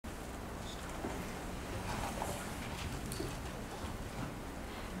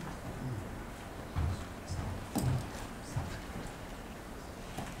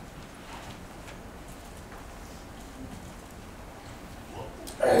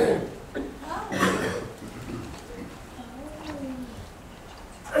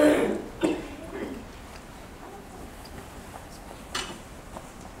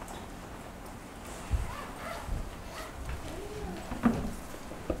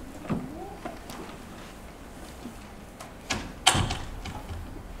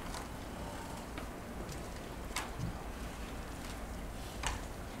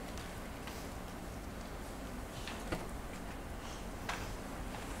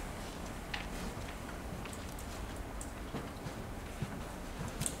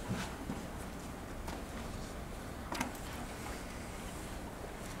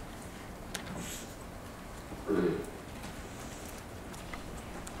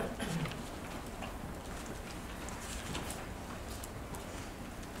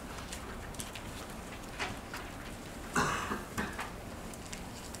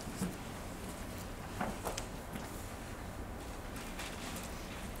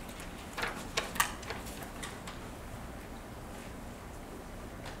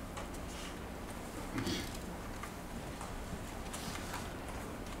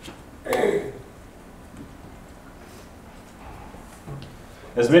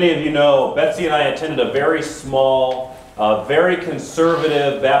As many of you know, Betsy and I attended a very small, very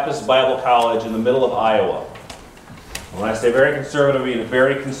conservative Baptist Bible college in the middle of Iowa. When I say very conservative, I mean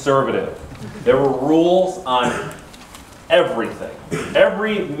very conservative. There were rules on everything.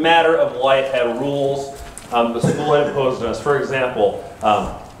 Every matter of life had rules the school had imposed on us. For example,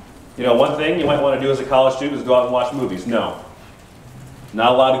 one thing you might want to do as a college student is go out and watch movies. No.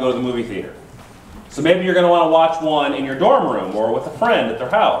 Not allowed to go to the movie theater. So maybe you're going to want to watch one in your dorm room or with a friend at their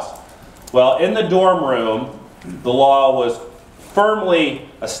house. Well, in the dorm room, the law was firmly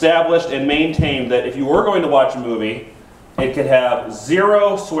established and maintained that if you were going to watch a movie, it could have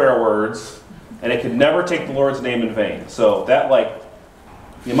 0 swear words, and it could never take the Lord's name in vain. So that,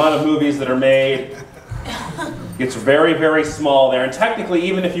 the amount of movies that are made gets very, very small there. And technically,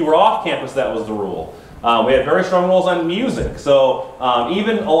 even if you were off campus, that was the rule. We had very strong rules on music. So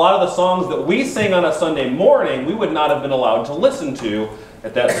even a lot of the songs that we sing on a Sunday morning, we would not have been allowed to listen to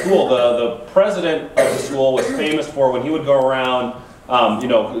at that school. The president of the school was famous for when he would go around,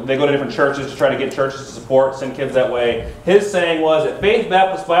 they go to different churches to try to get churches to support, send kids that way. His saying was, at Faith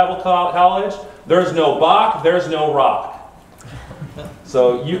Baptist Bible College, there's no Bach, there's no rock.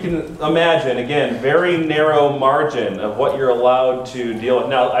 So you can imagine, again, very narrow margin of what you're allowed to deal with.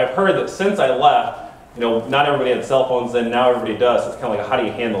 Now, I've heard that since I left, not everybody had cell phones then, now everybody does. So it's kind of like, how do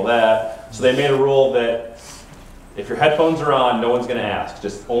you handle that? So they made a rule that if your headphones are on, no one's going to ask.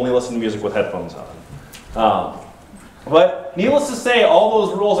 Just only listen to music with headphones on. But needless to say, all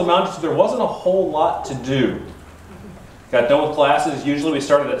those rules amounted to there wasn't a whole lot to do. Got done with classes. Usually we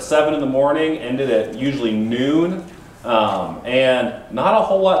started at 7 in the morning, ended at usually noon. And not a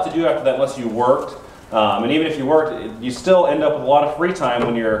whole lot to do after that unless you worked. And even if you worked, you still end up with a lot of free time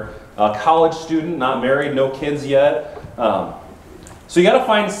when you're a college student, not married, no kids yet. So you got to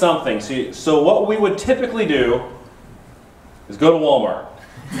find something. So what we would typically do is go to Walmart.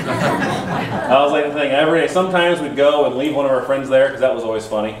 That was like the thing every day. Sometimes we'd go and leave one of our friends there because that was always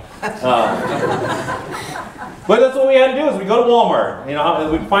funny. But that's what we had to do, is we'd go to Walmart.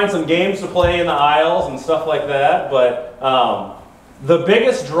 We'd find some games to play in the aisles and stuff like that. But the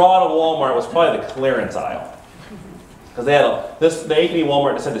biggest draw to Walmart was probably the clearance aisle. Because they had the Ankeny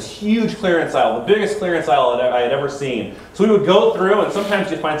Walmart just had this huge clearance aisle, the biggest clearance aisle that I had ever seen. So we would go through, and sometimes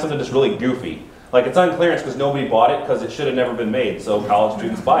you'd find something just really goofy. Like it's on clearance because nobody bought it because it should have never been made. So college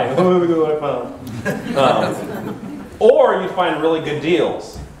students buy it. Oh, look at what I found. Or you'd find really good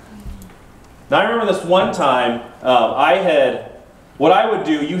deals. Now I remember this one time, what I would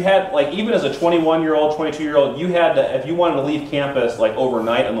do, you had, even as a 21-year-old, 22-year-old, you had to, if you wanted to leave campus,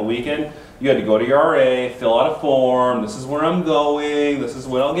 overnight on the weekend, you had to go to your RA, fill out a form, this is where I'm going, this is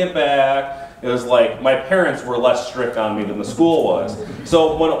when I'll get back. It was like, my parents were less strict on me than the school was.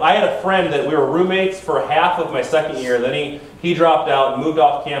 So when I had a friend that we were roommates for half of my second year, then he dropped out and moved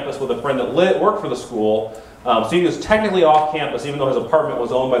off campus with a friend that worked for the school. So he was technically off campus, even though his apartment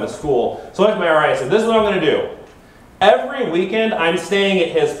was owned by the school. So I went to my RA, I said, this is what I'm going to do. Every weekend, I'm staying at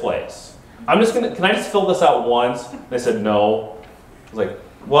his place. Can I just fill this out once? They said, no. I was like,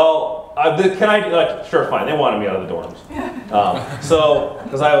 well, can I, sure, fine. They wanted me out of the dorms.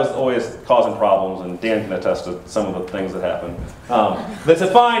 Because I was always causing problems, and Dan can attest to some of the things that happened. They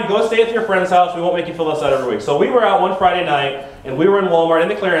said, fine, go stay at your friend's house. We won't make you fill this out every week. So we were out one Friday night, and we were in Walmart in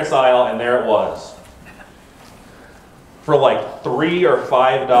the clearance aisle, and there it was. For $3 or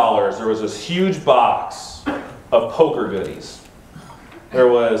 $5, there was this huge box of poker goodies. There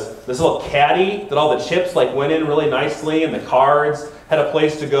was this little caddy that all the chips went in really nicely, and the cards had a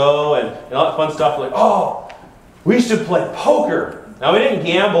place to go, and all that fun stuff. Oh, we should play poker. Now we didn't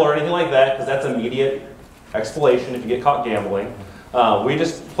gamble or anything like that because that's immediate explanation if you get caught gambling. We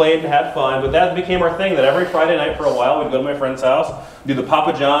just played and had fun, but that became our thing, that every Friday night for a while we'd go to my friend's house, do the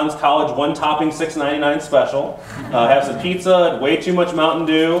Papa John's College one-topping $6.99 special, have some pizza, way too much Mountain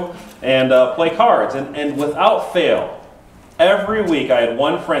Dew, and play cards. And without fail, every week I had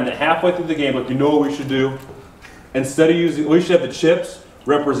one friend that halfway through the game, you know what we should do? Instead of we should have the chips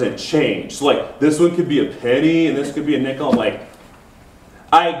represent change. So this one could be a penny, and this could be a nickel. I'm like,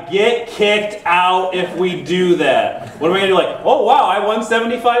 I get kicked out if we do that. What am I going to do? Oh wow, I won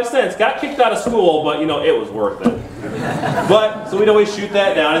 75 cents. Got kicked out of school, but it was worth it. So we'd always shoot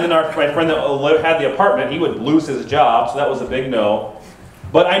that down. And then my friend that had the apartment, he would lose his job, so that was a big no.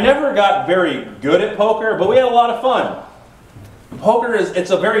 But I never got very good at poker, but we had a lot of fun. Poker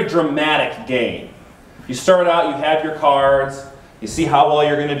it's a very dramatic game. You start out, you have your cards. You see how well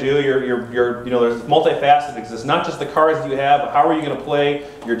you're going to do. There's multifaceted. It's not just the cards that you have, but how are you going to play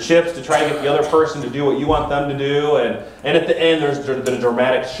your chips to try to get the other person to do what you want them to do. And at the end, there's the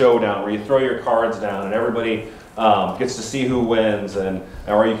dramatic showdown where you throw your cards down and everybody gets to see who wins,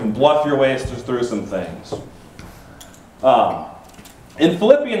 or you can bluff your ways through some things. In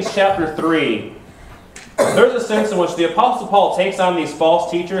Philippians chapter 3, there's a sense in which the Apostle Paul takes on these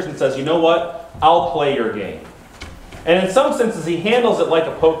false teachers and says, you know what? I'll play your game. And in some senses, he handles it like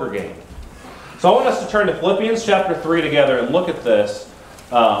a poker game. So I want us to turn to Philippians chapter 3 together and look at this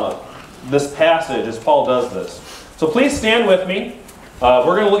passage as Paul does this. So please stand with me.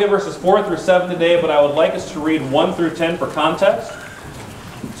 We're going to look at verses 4 through 7 today, but I would like us to read 1 through 10 for context.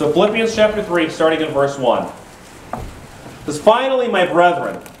 So Philippians chapter 3, starting in verse 1. It says, "Finally, my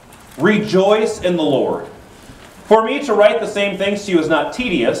brethren, rejoice in the Lord. For me to write the same things to you is not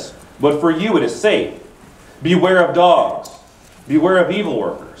tedious, but for you it is safe. Beware of dogs. Beware of evil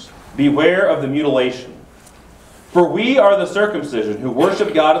workers. Beware of the mutilation. For we are the circumcision who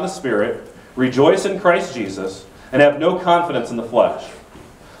worship God in the Spirit, rejoice in Christ Jesus, and have no confidence in the flesh.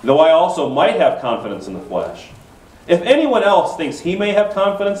 Though I also might have confidence in the flesh. If anyone else thinks he may have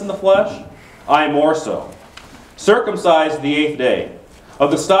confidence in the flesh, I more so. Circumcised the 8th day, of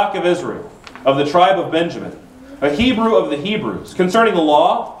the stock of Israel, of the tribe of Benjamin, a Hebrew of the Hebrews, concerning the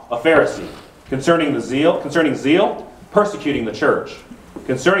law, a Pharisee, concerning zeal, persecuting the church,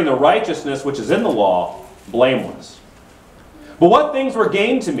 concerning the righteousness which is in the law, blameless. But what things were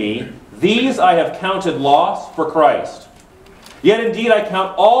gained to me, these I have counted loss for Christ. Yet indeed I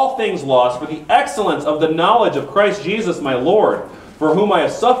count all things lost for the excellence of the knowledge of Christ Jesus my Lord, for whom I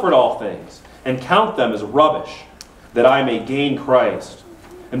have suffered all things, and count them as rubbish, that I may gain Christ,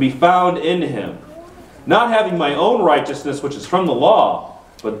 and be found in him, not having my own righteousness which is from the law,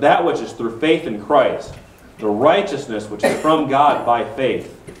 but that which is through faith in Christ, the righteousness which is from God by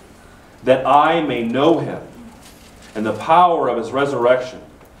faith, that I may know him, and the power of his resurrection,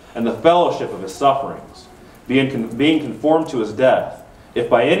 and the fellowship of his sufferings, being conformed to his death, if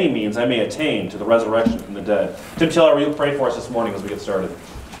by any means I may attain to the resurrection from the dead." Tim Taylor, will you pray for us this morning as we get started?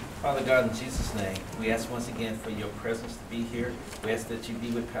 Father God, in Jesus' name, we ask once again for your presence to be here. We ask that you be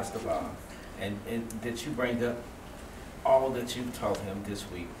with Pastor Bob, and that you bring up all that you've taught him this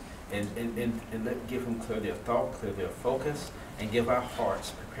week, and give him clarity of thought, clarity of focus, and give our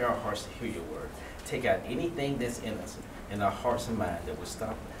hearts, prepare our hearts to hear your word. Take out anything that's in us, in our hearts and mind, that will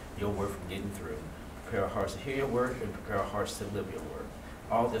stop your word from getting through. Prepare our hearts to hear your word, and prepare our hearts to live your word.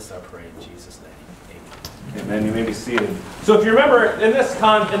 All this I pray in Jesus' name. Amen. Amen. You may be seated. So if you remember, in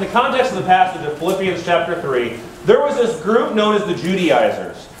the context of the passage of Philippians chapter 3, there was this group known as the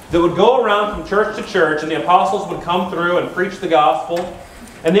Judaizers that would go around from church to church, and the apostles would come through and preach the gospel.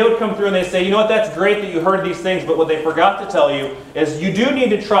 And they would come through and they'd say, you know what, that's great that you heard these things, but what they forgot to tell you is you do need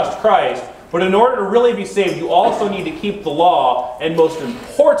to trust Christ, but in order to really be saved, you also need to keep the law, and most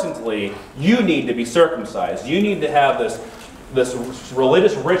importantly, you need to be circumcised. You need to have this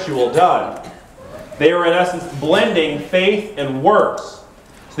religious ritual done. They were in essence blending faith and works.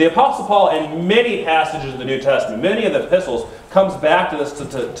 So the Apostle Paul, in many passages of the New Testament, many of the epistles, comes back to this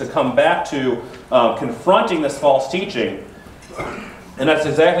to come back to confronting this false teaching. And that's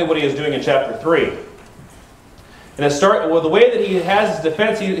exactly what he is doing in chapter 3. And the way that he has his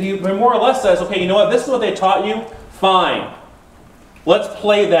defense, he more or less says, okay, you know what, this is what they taught you? Fine. Let's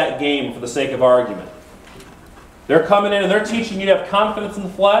play that game for the sake of argument. They're coming in and they're teaching you to have confidence in the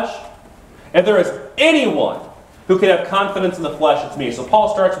flesh. If there is anyone who can have confidence in the flesh, it's me. So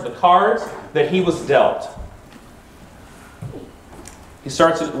Paul starts with the cards that he was dealt. He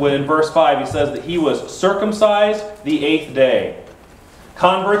starts in verse 5, he says that he was circumcised the 8th day.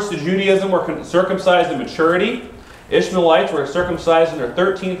 Converts to Judaism were circumcised in maturity. Ishmaelites were circumcised in their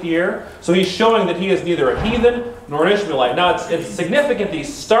 13th year. So he's showing that he is neither a heathen nor an Ishmaelite. Now it's significant that he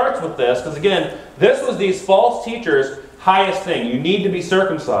starts with this, because again, this was these false teachers' highest thing. You need to be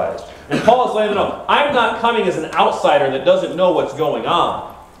circumcised. And Paul is letting them know, I'm not coming as an outsider that doesn't know what's going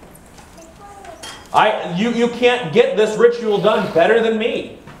on. You can't get this ritual done better than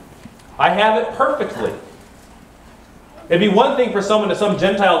me. I have it perfectly. It'd be one thing for some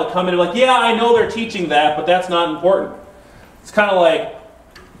Gentile to come in and be like, yeah, I know they're teaching that, but that's not important. It's kind of like,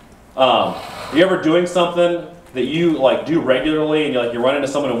 you ever doing something that you do regularly, and you run into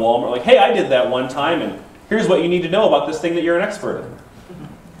someone in Walmart, like, hey, I did that one time, and here's what you need to know about this thing that you're an expert in.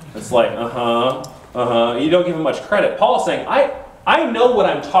 It's like, you don't give them much credit. Paul's saying, I know what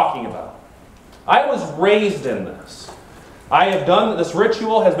I'm talking about. I was raised in this. I have done, this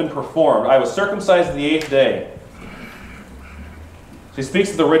ritual has been performed. I was circumcised the 8th day. So he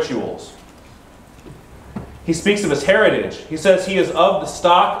speaks of the rituals. He speaks of his heritage. He says he is of the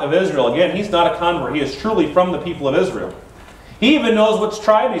stock of Israel. Again, he's not a convert. He is truly from the people of Israel. He even knows which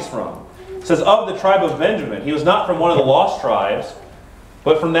tribe he's from. He says, of the tribe of Benjamin. He was not from one of the lost tribes,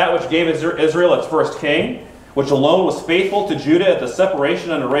 but from that which gave Israel its first king. which alone was faithful to Judah at the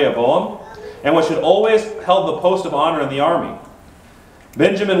separation under Rehoboam, and which had always held the post of honor in the army.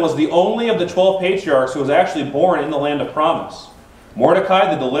 Benjamin was the only of the 12 patriarchs who was actually born in the land of promise.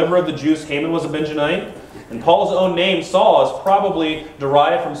 Mordecai, the deliverer of the Jews, Haman, was a Benjamite, and Paul's own name, Saul, is probably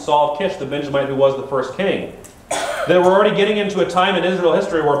derived from Saul of Kish, the Benjamite who was the first king. They were already getting into a time in Israel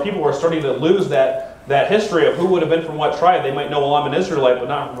history where people were starting to lose that history of who would have been from what tribe. They might know, well, I'm an Israelite, but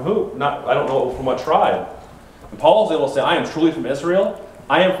not from who. I don't know from what tribe. And Paul is able to say, I am truly from Israel.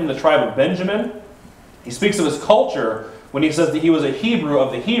 I am from the tribe of Benjamin. He speaks of his culture when he says that he was a Hebrew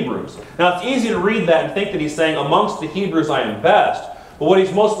of the Hebrews. Now, it's easy to read that and think that he's saying, amongst the Hebrews I am best. But what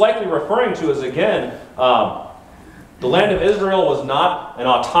he's most likely referring to is, again, the land of Israel was not an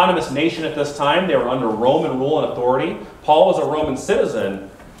autonomous nation at this time. They were under Roman rule and authority. Paul was a Roman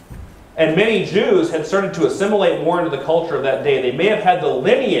citizen. And many Jews had started to assimilate more into the culture of that day. They may have had the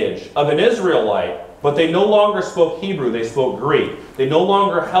lineage of an Israelite, but they no longer spoke Hebrew, they spoke Greek. They no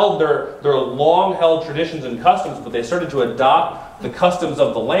longer held their long-held traditions and customs, but they started to adopt the customs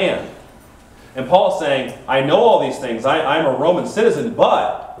of the land. And Paul is saying, I know all these things. I'm a Roman citizen,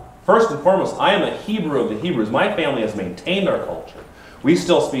 but first and foremost, I am a Hebrew of the Hebrews. My family has maintained our culture. We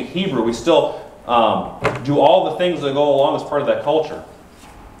still speak Hebrew. We still do all the things that go along as part of that culture.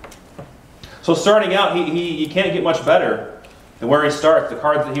 So starting out, he can't get much better than where he starts, the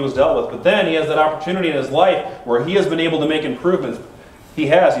cards that he was dealt with. But then he has that opportunity in his life where he has been able to make improvements.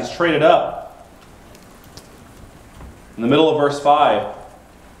 He's traded up. In the middle of verse 5,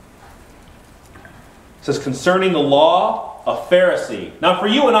 it says, concerning the law, a Pharisee. Now for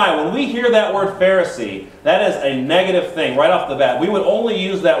you and I, when we hear that word Pharisee, that is a negative thing right off the bat. We would only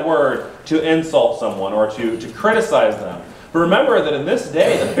use that word to insult someone or to criticize them. But remember that in this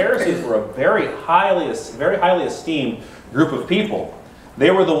day, the Pharisees were a very highly esteemed group of people.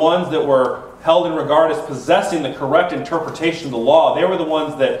 They were the ones that were held in regard as possessing the correct interpretation of the law. They were the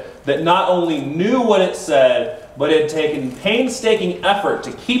ones that not only knew what it said, but had taken painstaking effort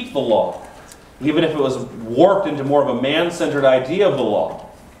to keep the law, even if it was warped into more of a man-centered idea of the law.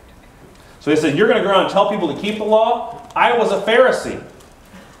 So he said, you're going to go around and tell people to keep the law? I was a Pharisee.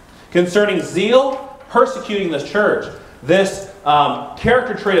 Concerning zeal, persecuting the church. This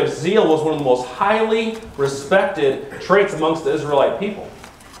character trait of zeal was one of the most highly respected traits amongst the Israelite people.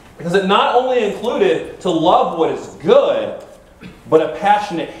 Because it not only included to love what is good, but a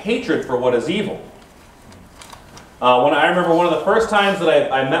passionate hatred for what is evil. When I remember one of the first times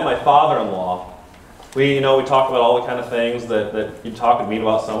that I met my father-in-law, we talked about all the kind of things that you talk to me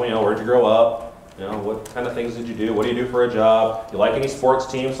about someone, where'd you grow up? What kind of things did you do? What do you do for a job? Do you like any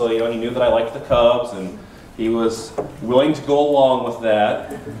sports teams? So, he knew that I liked the Cubs, and he was willing to go along with that.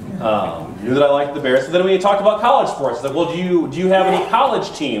 He knew that I liked the Bears. So then when he talked about college sports, he said, well, do you have any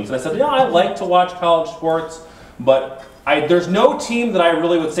college teams? And I said, I like to watch college sports, but there's no team that I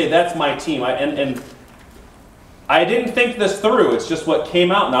really would say that's my team. And I didn't think this through. It's just what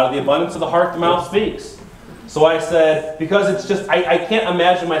came out, and out of the abundance of the heart, the mouth speaks. So I said, because it's just, I can't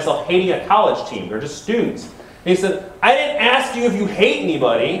imagine myself hating a college team. They're just students. And he said, I didn't ask you if you hate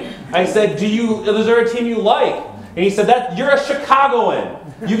anybody. I said, is there a team you like? And he said, you're a Chicagoan.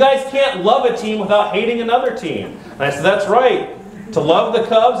 You guys can't love a team without hating another team. And I said, that's right. To love the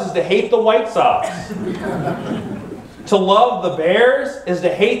Cubs is to hate the White Sox. To love the Bears is to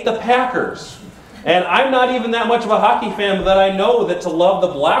hate the Packers. And I'm not even that much of a hockey fan, but that I know that to love the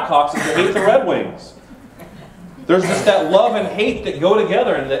Blackhawks is to hate the Red Wings. There's just that love and hate that go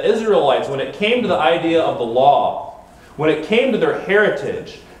together. And the Israelites, when it came to the idea of the law, when it came to their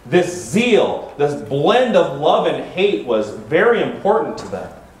heritage, this zeal, this blend of love and hate was very important to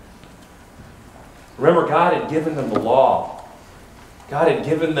them. Remember, God had given them the law. God had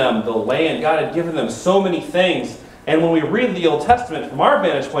given them the land. God had given them so many things. And when we read the Old Testament, from our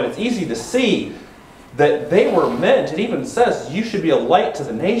vantage point, it's easy to see that they were meant. It even says you should be a light to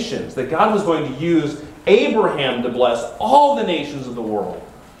the nations. That God was going to use Abraham to bless all the nations of the world.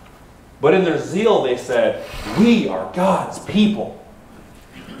 But in their zeal, they said, we are God's people.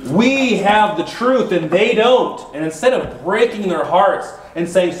 We have the truth and they don't. And instead of breaking their hearts and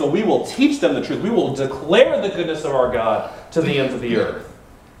saying, so we will teach them the truth, we will declare the goodness of our God to the ends of the earth,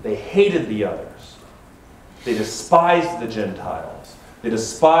 they hated the others. They despised the Gentiles. They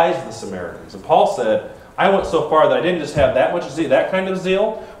despised the Samaritans. And Paul said, I went so far that I didn't just have that much zeal, that kind of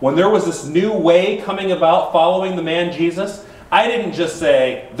zeal. When there was this new way coming about following the man Jesus, I didn't just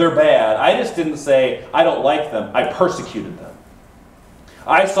say, they're bad. I just didn't say, I don't like them. I persecuted them.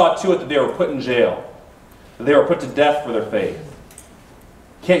 I saw to it that they were put in jail. That they were put to death for their faith.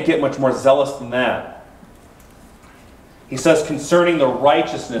 Can't get much more zealous than that. He says, concerning the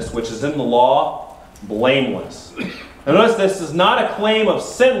righteousness which is in the law, blameless. Now notice this is not a claim of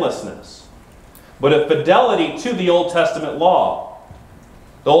sinlessness, but of fidelity to the Old Testament law.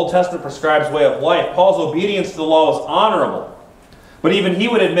 The Old Testament prescribes way of life. Paul's obedience to the law is honorable. But even he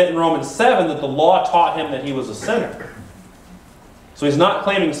would admit in Romans 7 that the law taught him that he was a sinner. So he's not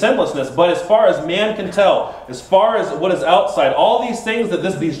claiming sinlessness, but as far as man can tell, as far as what is outside, all these things that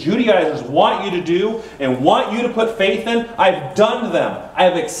these Judaizers want you to do and want you to put faith in, I've done them. I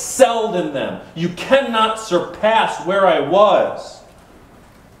have excelled in them. You cannot surpass where I was.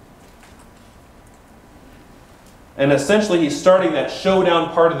 And essentially he's starting that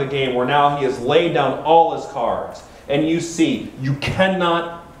showdown part of the game where now he has laid down all his cards. And you see, you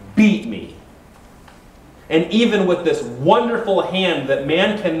cannot beat me. And even with this wonderful hand that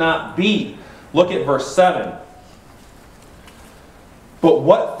man cannot beat, look at verse 7. But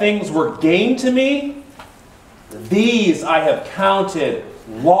what things were gained to me, these I have counted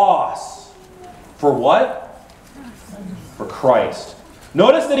loss. For what? For Christ.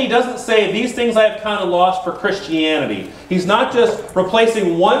 Notice that he doesn't say, these things I have counted loss for Christianity. He's not just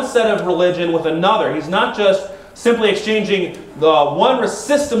replacing one set of religion with another. He's not just simply exchanging the one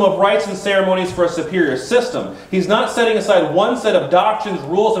system of rites and ceremonies for a superior system. He's not setting aside one set of doctrines,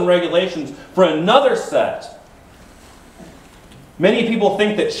 rules, and regulations for another set. Many people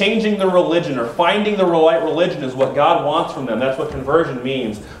think that changing the religion or finding the right religion is what God wants from them. That's what conversion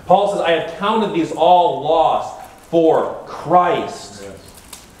means. Paul says, I have counted these all lost for Christ. Yes.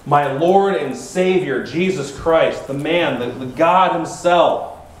 My Lord and Savior, Jesus Christ, the man, the God himself.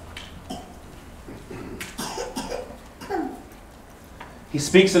 He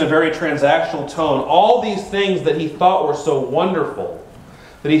speaks in a very transactional tone. All these things that he thought were so wonderful,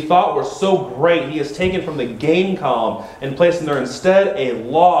 that he thought were so great, he has taken from the gain column and placed in there instead a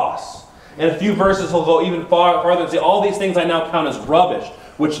loss. In a few verses he'll go even farther and say, all these things I now count as rubbish,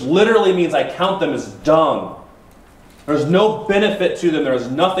 which literally means I count them as dung. There's no benefit to them. There's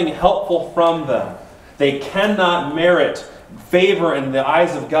nothing helpful from them. They cannot merit favor in the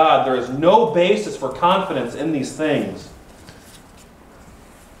eyes of God. There is no basis for confidence in these things.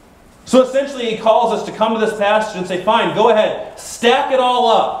 So essentially he calls us to come to this passage and say, fine, go ahead, stack it all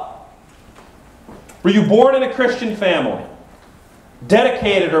up. Were you born in a Christian family?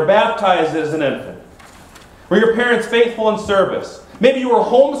 Dedicated or baptized as an infant? Were your parents faithful in service? Maybe you were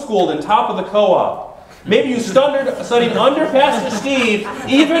homeschooled and top of the co-op. Maybe you studied under Pastor Steve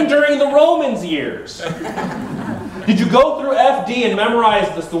even during the Romans years. Did you go through FD and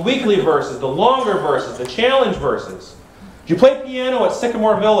memorize the weekly verses, the longer verses, the challenge verses? Did you play piano at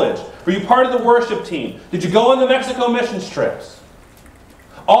Sycamore Village? Were you part of the worship team? Did you go on the Mexico missions trips?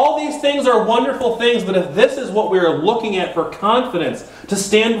 All these things are wonderful things, but if this is what we are looking at for confidence to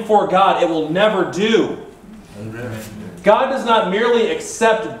stand before God, it will never do. Amen. God does not merely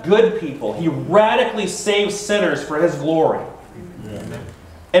accept good people. He radically saves sinners for His glory. Amen.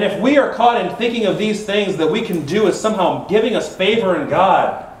 And if we are caught in thinking of these things that we can do as somehow giving us favor in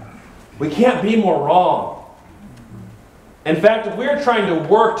God, we can't be more wrong. In fact, if we are trying to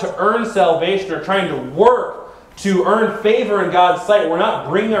work to earn salvation or trying to work to earn favor in God's sight, we're not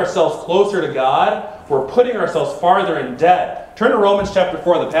bringing ourselves closer to God. We're putting ourselves farther in debt. Turn to Romans chapter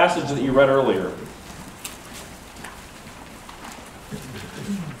 4, the passage that you read earlier.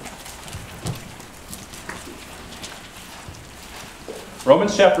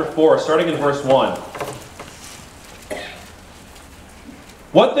 Romans chapter 4, starting in verse 1.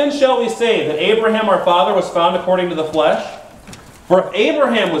 What then shall we say? That Abraham our father was found according to the flesh? For if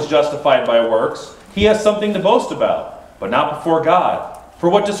Abraham was justified by works, he has something to boast about, but not before God. For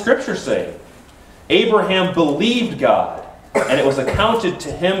what does Scripture say? Abraham believed God, and it was accounted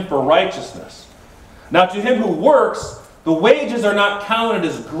to him for righteousness. Now to him who works, the wages are not counted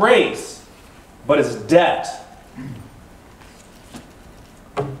as grace, but as debt.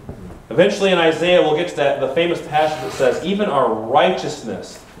 Eventually in Isaiah we'll get to the famous passage that says, even our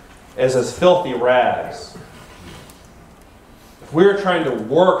righteousness is as filthy rags. If we're trying to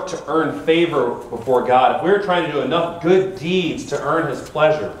work to earn favor before God, if we're trying to do enough good deeds to earn His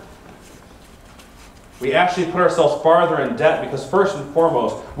pleasure, we actually put ourselves farther in debt because first and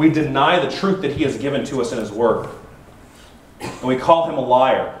foremost, we deny the truth that He has given to us in His Word. And we call Him a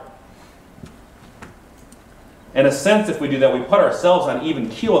liar. In a sense, if we do that, we put ourselves on even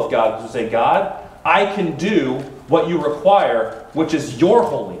keel with God because we say, God, I can do what you require, which is your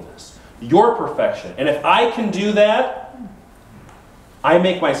holiness, your perfection. And if I can do that, I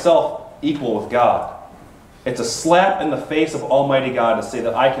make myself equal with God. It's a slap in the face of Almighty God to say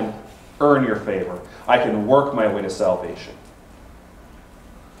that I can earn your favor. I can work my way to salvation.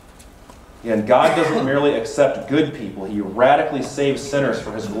 And God doesn't merely accept good people. He radically saves sinners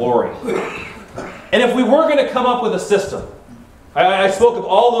for His glory. And if we were going to come up with a system, I spoke of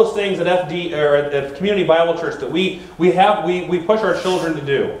all those things at FD or at Community Bible Church that we push our children to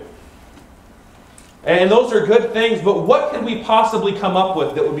do. And those are good things, but what could we possibly come up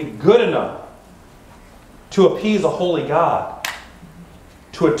with that would be good enough to appease a holy God,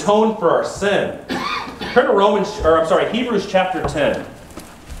 to atone for our sin? Turn to Hebrews chapter 10.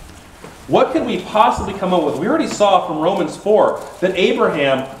 What could we possibly come up with? We already saw from Romans 4 that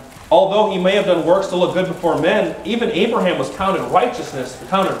Abraham, although he may have done works to look good before men, even Abraham was counted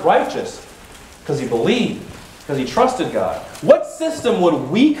righteous because he believed, because he trusted God. What system would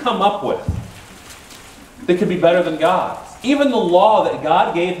we come up with that could be better than God's? Even the law that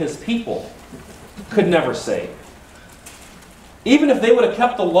God gave His people could never save. Even if they would have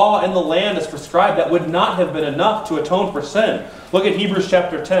kept the law in the land as prescribed, that would not have been enough to atone for sin. Look at Hebrews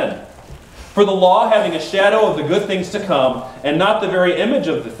chapter 10. For the law, having a shadow of the good things to come, and not the very image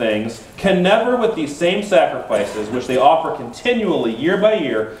of the things, can never with these same sacrifices, which they offer continually year by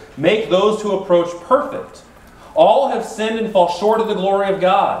year, make those who approach perfect. All have sinned and fall short of the glory of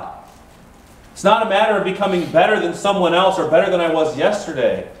God. It's not a matter of becoming better than someone else or better than I was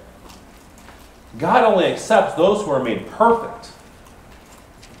yesterday. God only accepts those who are made perfect.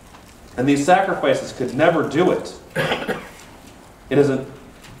 And these sacrifices could never do it. It isn't.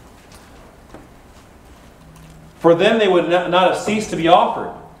 For then they would not have ceased to be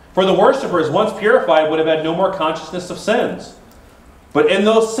offered. For the worshippers, once purified, would have had no more consciousness of sins. But in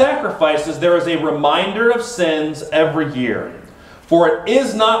those sacrifices there is a reminder of sins every year. For it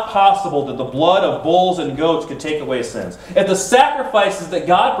is not possible that the blood of bulls and goats could take away sins. If the sacrifices that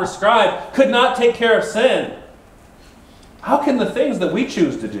God prescribed could not take care of sin, how can the things that we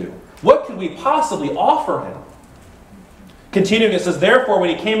choose to do? What could we possibly offer Him? Continuing, it says, therefore, when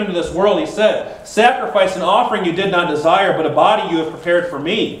He came into this world, He said, sacrifice and offering you did not desire, but a body you have prepared for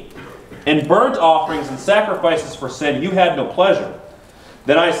me. In burnt offerings and sacrifices for sin you had no pleasure.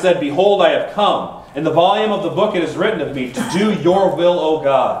 Then I said, behold, I have come. In the volume of the book it is written of me, to do your will, O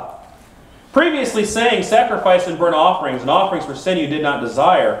God. Previously saying, sacrifice and burnt offerings and offerings for sin you did not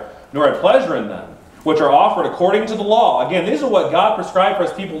desire, nor had pleasure in them, which are offered according to the law. Again, these are what God prescribed for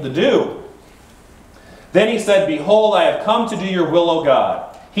His people to do. Then He said, behold, I have come to do your will, O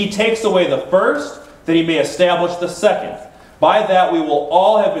God. He takes away the first, that He may establish the second. By that we will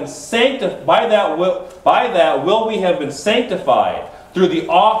all have been sanctified. By that will we have been sanctified through the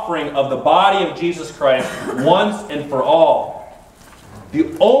offering of the body of Jesus Christ once and for all.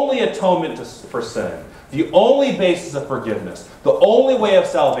 The only atonement for sin, the only basis of forgiveness, the only way of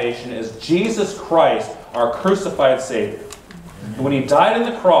salvation is Jesus Christ, our crucified Savior. And when He died on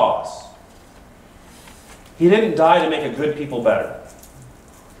the cross, He didn't die to make a good people better.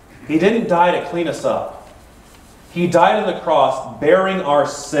 He didn't die to clean us up. He died on the cross bearing our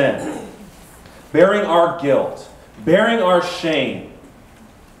sin, bearing our guilt, bearing our shame.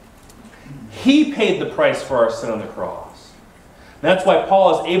 He paid the price for our sin on the cross. That's why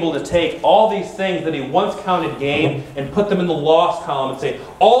Paul is able to take all these things that he once counted gain and put them in the loss column and say,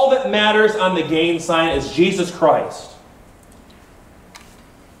 all that matters on the gain sign is Jesus Christ.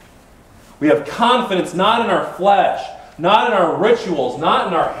 We have confidence not in our flesh, not in our rituals, not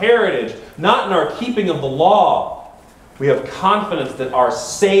in our heritage, not in our keeping of the law. We have confidence that our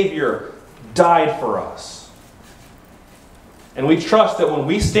Savior died for us. And we trust that when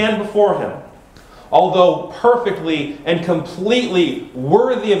we stand before Him, although perfectly and completely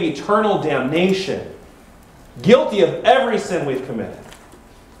worthy of eternal damnation, guilty of every sin we've committed,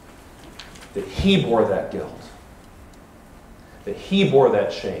 that He bore that guilt, that He bore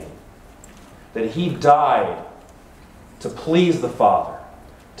that shame, that He died to please the Father,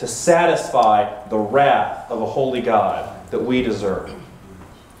 to satisfy the wrath of a holy God that we deserve.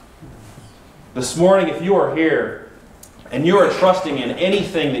 This morning, if you are here and you are trusting in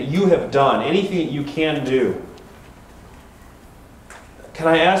anything that you have done, anything that you can do, can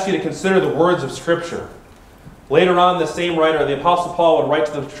I ask you to consider the words of Scripture? Later on, the same writer, the Apostle Paul, would write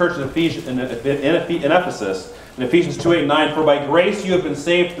to the church in Ephesus, in Ephesians 2:8-9, for by grace you have been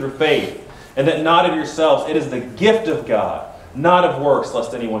saved through faith, and that not of yourselves. It is the gift of God, not of works,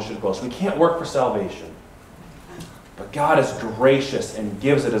 lest anyone should boast. We can't work for salvation. But God is gracious and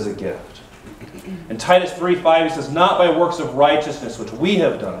gives it as a gift. In Titus 3:5, he says, not by works of righteousness which we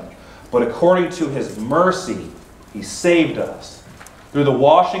have done, but according to His mercy He saved us, through the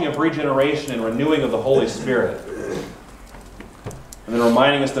washing of regeneration and renewing of the Holy Spirit. And then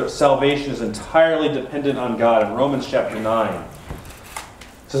reminding us that salvation is entirely dependent on God in Romans chapter 9. It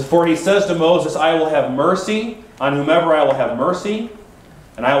says, for He says to Moses, I will have mercy on whomever I will have mercy,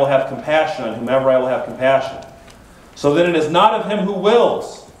 and I will have compassion on whomever I will have compassion. So then it is not of him who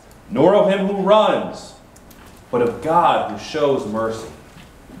wills, nor of him who runs, but of God who shows mercy.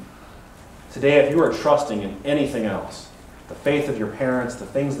 Today, if you are trusting in anything else, the faith of your parents, the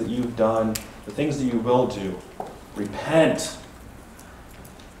things that you've done, the things that you will do, repent.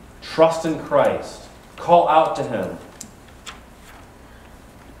 Trust in Christ. Call out to him.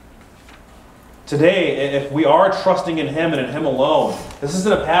 Today, if we are trusting in him and in him alone, this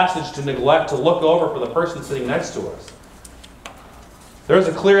isn't a passage to neglect to look over for the person sitting next to us. There's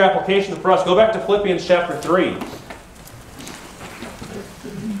a clear application for us. Go back to Philippians chapter 3.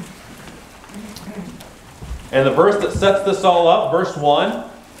 And the verse that sets this all up, verse 1.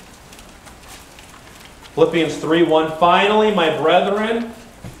 Philippians 3:1. Finally, my brethren,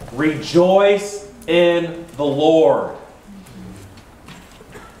 rejoice in the Lord.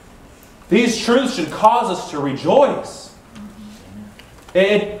 These truths should cause us to rejoice.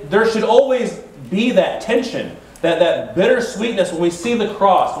 There should always be that tension, that bittersweetness when we see the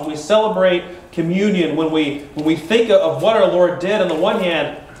cross, when we celebrate communion, when we think of what our Lord did. On the one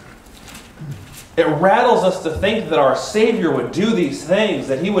hand, it rattles us to think that our Savior would do these things,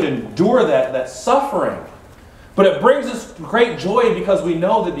 that he would endure that suffering. But it brings us great joy because we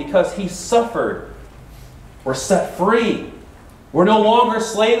know that because he suffered, we're set free. We're no longer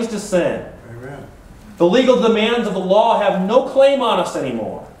slaves to sin. Amen. The legal demands of the law have no claim on us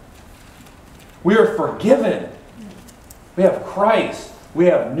anymore. We are forgiven. We have Christ. We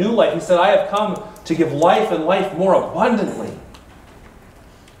have new life. He said, I have come to give life and life more abundantly.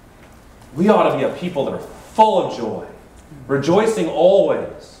 We ought to be a people that are full of joy, rejoicing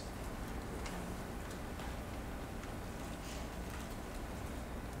always.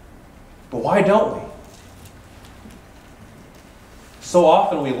 But why don't we? So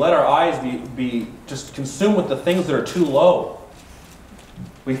often we let our eyes be just consumed with the things that are too low.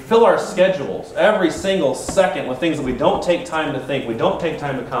 We fill our schedules every single second with things that we don't take time to think, we don't take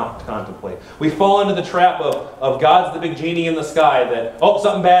time to contemplate. We fall into the trap of God's the big genie in the sky that, oh,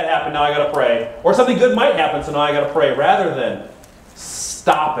 something bad happened, now I got to pray. Or something good might happen, so now I got to pray, rather than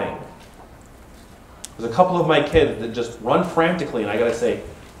stopping. There's a couple of my kids that just run frantically, and I got to say,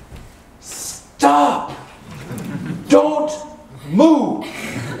 stop! Don't move!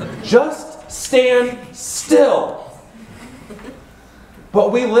 Just stand still.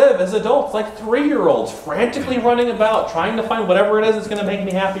 But we live as adults like 3-year-olds, frantically running about, trying to find whatever it is that's going to make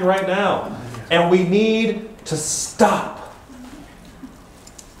me happy right now. And we need to stop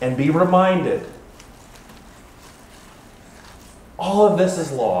and be reminded. All of this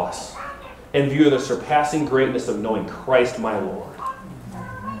is lost in view of the surpassing greatness of knowing Christ my Lord.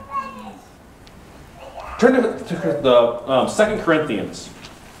 Turn to the 2 Corinthians.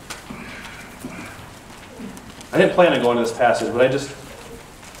 I didn't plan on going to this passage, but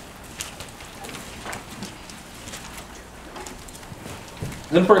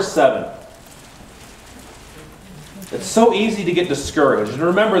then verse 7. It's so easy to get discouraged. And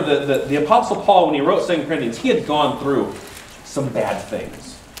remember that the Apostle Paul, when he wrote 2 Corinthians, he had gone through some bad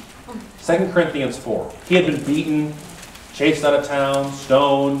things. 2 Corinthians 4. He had been beaten, chased out of town,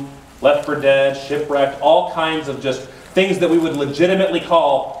 stoned, left for dead, shipwrecked, all kinds of just things that we would legitimately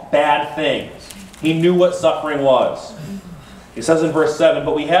call bad things. He knew what suffering was. He says in verse 7,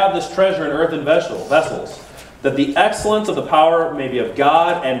 but we have this treasure in earthen vessels, that the excellence of the power may be of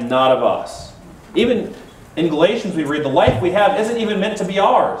God and not of us. Even in Galatians we read, the life we have isn't even meant to be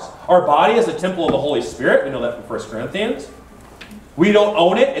ours. Our body is a temple of the Holy Spirit. We know that from 1 Corinthians. We don't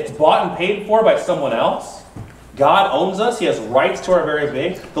own it. It's bought and paid for by someone else. God owns us. He has rights to our very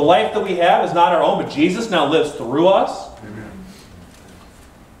being. The life that we have is not our own, but Jesus now lives through us.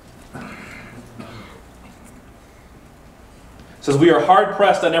 Amen. It says, we are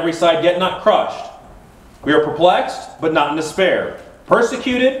hard-pressed on every side, yet not crushed. We are perplexed, but not in despair.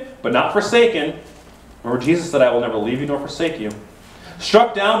 Persecuted, but not forsaken. Remember, Jesus said, I will never leave you nor forsake you.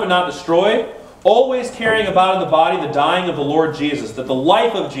 Struck down, but not destroyed. Always carrying about in the body the dying of the Lord Jesus, that the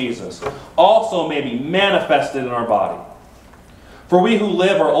life of Jesus also may be manifested in our body. For we who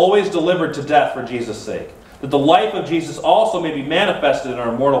live are always delivered to death for Jesus' sake, that the life of Jesus also may be manifested in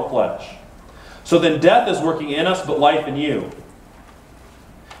our mortal flesh. So then death is working in us, but life in you.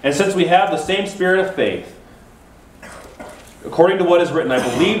 And since we have the same spirit of faith, according to what is written, I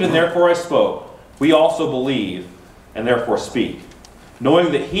believed and therefore I spoke, we also believe and therefore speak,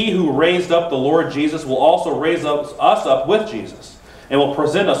 knowing that he who raised up the Lord Jesus will also raise us up with Jesus, and will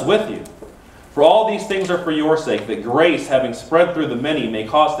present us with you. For all these things are for your sake, that grace, having spread through the many, may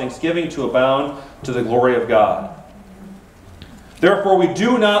cause thanksgiving to abound to the glory of God. Therefore we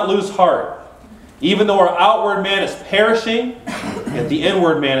do not lose heart. Even though our outward man is perishing, yet the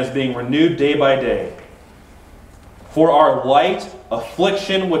inward man is being renewed day by day. For our light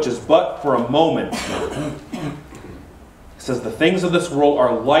affliction, which is but for a moment. It says the things of this world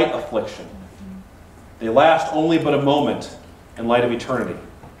are light affliction. They last only but a moment in light of eternity.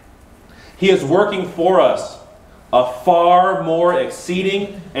 He is working for us a far more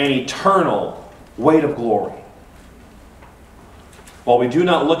exceeding and eternal weight of glory. While we do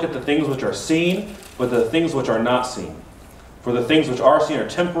not look at the things which are seen, but the things which are not seen. For the things which are seen are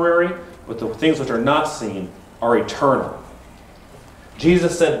temporary, but the things which are not seen are eternal.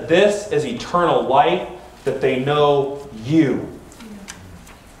 Jesus said, this is eternal life, that they know you.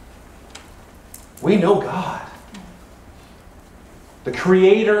 We know God, the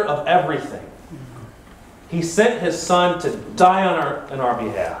creator of everything. He sent his Son to die on our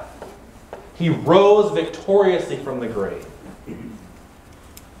behalf. He rose victoriously from the grave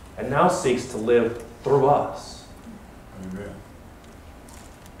and now seeks to live through us. Amen.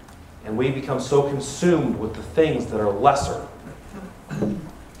 And we become so consumed with the things that are lesser,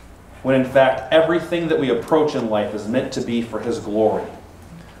 when in fact everything that we approach in life is meant to be for his glory,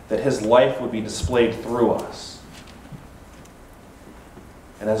 that his life would be displayed through us.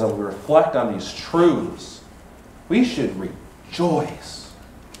 And as we reflect on these truths, we should rejoice.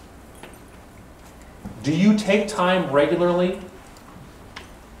 Do you take time regularly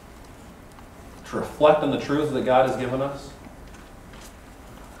to reflect on the truths that God has given us?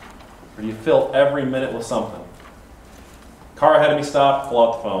 Or do you fill every minute with something? Car ahead of me stopped, pull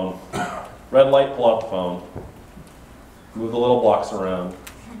out the phone. Red light, pull out the phone. Move the little blocks around.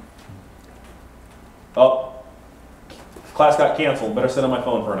 Oh, class got canceled. Better sit on my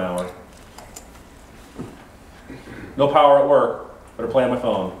phone for an hour. No power at work. Better play on my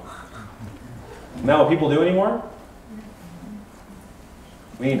phone. Now what people do anymore?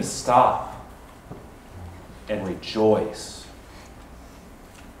 We need to stop and rejoice.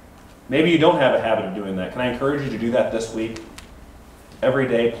 Maybe you don't have a habit of doing that. Can I encourage you to do that this week? Every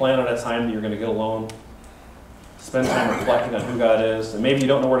day, plan on a time that you're going to get alone. Spend time reflecting on who God is. And maybe you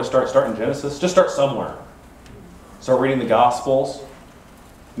don't know where to start. Start in Genesis. Just start somewhere. Start reading the Gospels.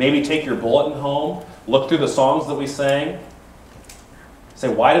 Maybe take your bulletin home. Look through the songs that we sang. Say,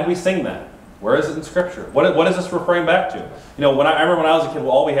 why did we sing that? Where is it in Scripture? What is this referring back to? You know, I remember when I was a kid,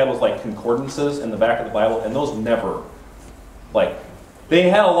 all we had was like concordances in the back of the Bible, and those never, they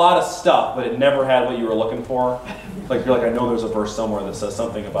had a lot of stuff, but it never had what you were looking for. Like, you're like, I know there's a verse somewhere that says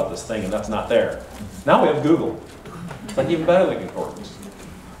something about this thing, and that's not there. Now we have Google. It's like even better than concordance.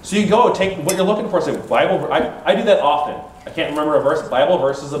 So you go, take what you're looking for, say, Bible, I do that often. I can't remember a verse. Bible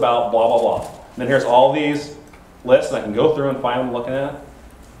verses about blah, blah, blah. And then here's all these lists, and I can go through and find what I'm looking at.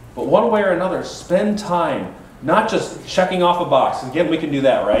 But one way or another, spend time, not just checking off a box. Again, we can do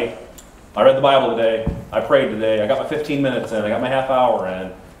that, right? I read the Bible today. I prayed today. I got my 15 minutes in. I got my half hour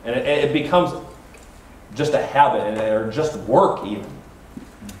in. And it becomes just a habit, or just work even.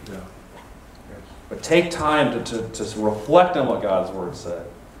 Yeah. But take time to reflect on what God's Word said.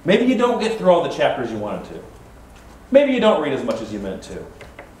 Maybe you don't get through all the chapters you wanted to. Maybe you don't read as much as you meant to.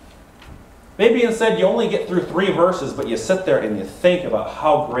 Maybe instead you only get through 3 verses, but you sit there and you think about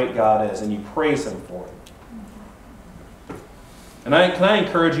how great God is and you praise Him for it. And can I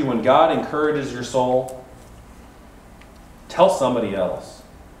encourage you, when God encourages your soul, tell somebody else.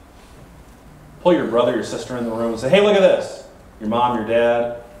 Pull your brother, your sister in the room and say, hey, look at this. Your mom, your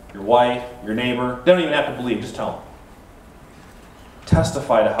dad, your wife, your neighbor. They don't even have to believe, just tell them.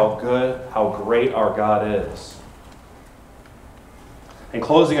 Testify to how good, how great our God is. In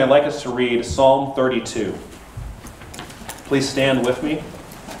closing, I'd like us to read Psalm 32. Please stand with me.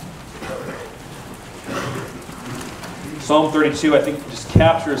 Psalm 32, I think, just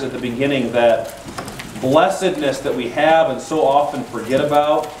captures at the beginning that blessedness that we have and so often forget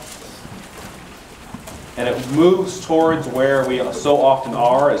about. And it moves towards where we so often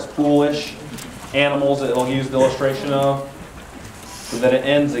are as foolish animals that it'll use the illustration of. So that it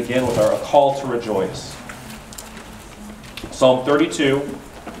ends again with a call to rejoice. Psalm 32,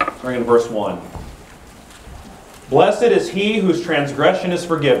 starting in verse 1. Blessed is he whose transgression is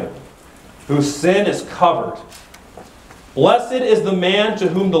forgiven, whose sin is covered. Blessed is the man to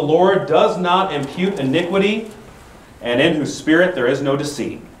whom the Lord does not impute iniquity, and in whose spirit there is no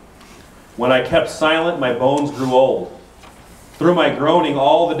deceit. When I kept silent, my bones grew old, through my groaning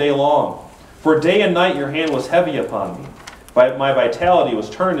all the day long. For day and night your hand was heavy upon me. My vitality was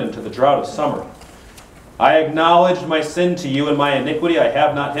turned into the drought of summer. I acknowledged my sin to you, and my iniquity I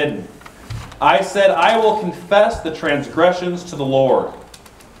have not hidden. I said, I will confess the transgressions to the Lord.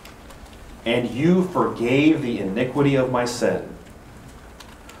 And you forgave the iniquity of my sin.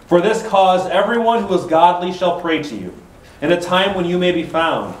 For this cause everyone who is godly shall pray to you, in a time when you may be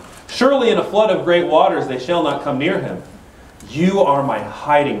found. Surely in a flood of great waters they shall not come near him. You are my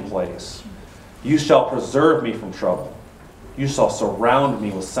hiding place. You shall preserve me from trouble. You shall surround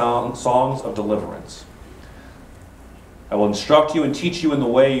me with songs of deliverance. I will instruct you and teach you in the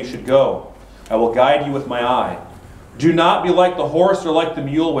way you should go. I will guide you with my eye. Do not be like the horse or like the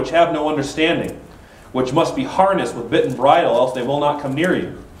mule, which have no understanding, which must be harnessed with bit and bridle, else they will not come near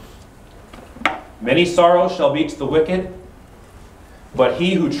you. Many sorrows shall be to the wicked, but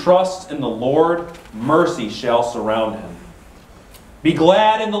he who trusts in the Lord, mercy shall surround him. Be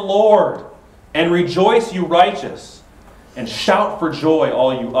glad in the Lord, and rejoice, you righteous, and shout for joy,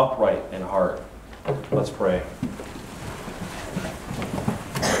 all you upright in heart. Let's pray.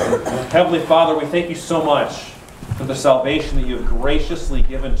 Heavenly Father, we thank you so much for the salvation that you have graciously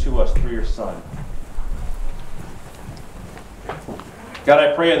given to us through your Son. God,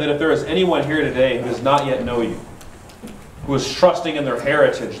 I pray that if there is anyone here today who does not yet know you, who is trusting in their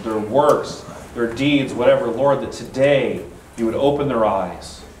heritage, their works, their deeds, whatever, Lord, that today you would open their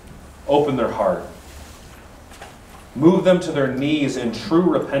eyes, open their heart, move them to their knees in true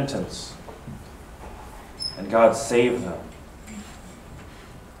repentance, and God, save them.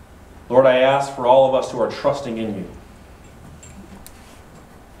 Lord, I ask for all of us who are trusting in you.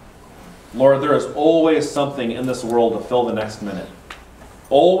 Lord, there is always something in this world to fill the next minute.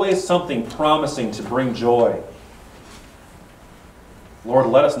 Always something promising to bring joy. Lord,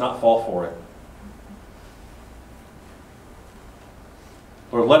 let us not fall for it.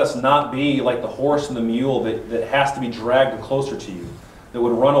 Lord, let us not be like the horse and the mule that has to be dragged closer to you, that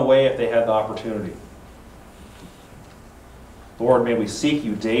would run away if they had the opportunity. Lord, may we seek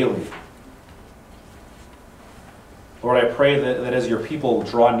you daily. Lord, I pray that as your people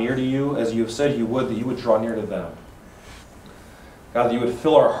draw near to you, as you have said you would, that you would draw near to them. God, that you would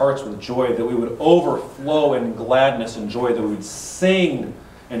fill our hearts with joy, that we would overflow in gladness and joy, that we would sing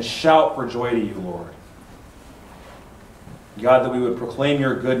and shout for joy to you, Lord. God, that we would proclaim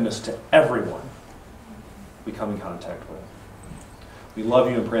your goodness to everyone we come in contact with. We love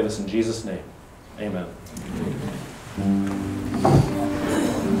you and pray this in Jesus' name. Amen.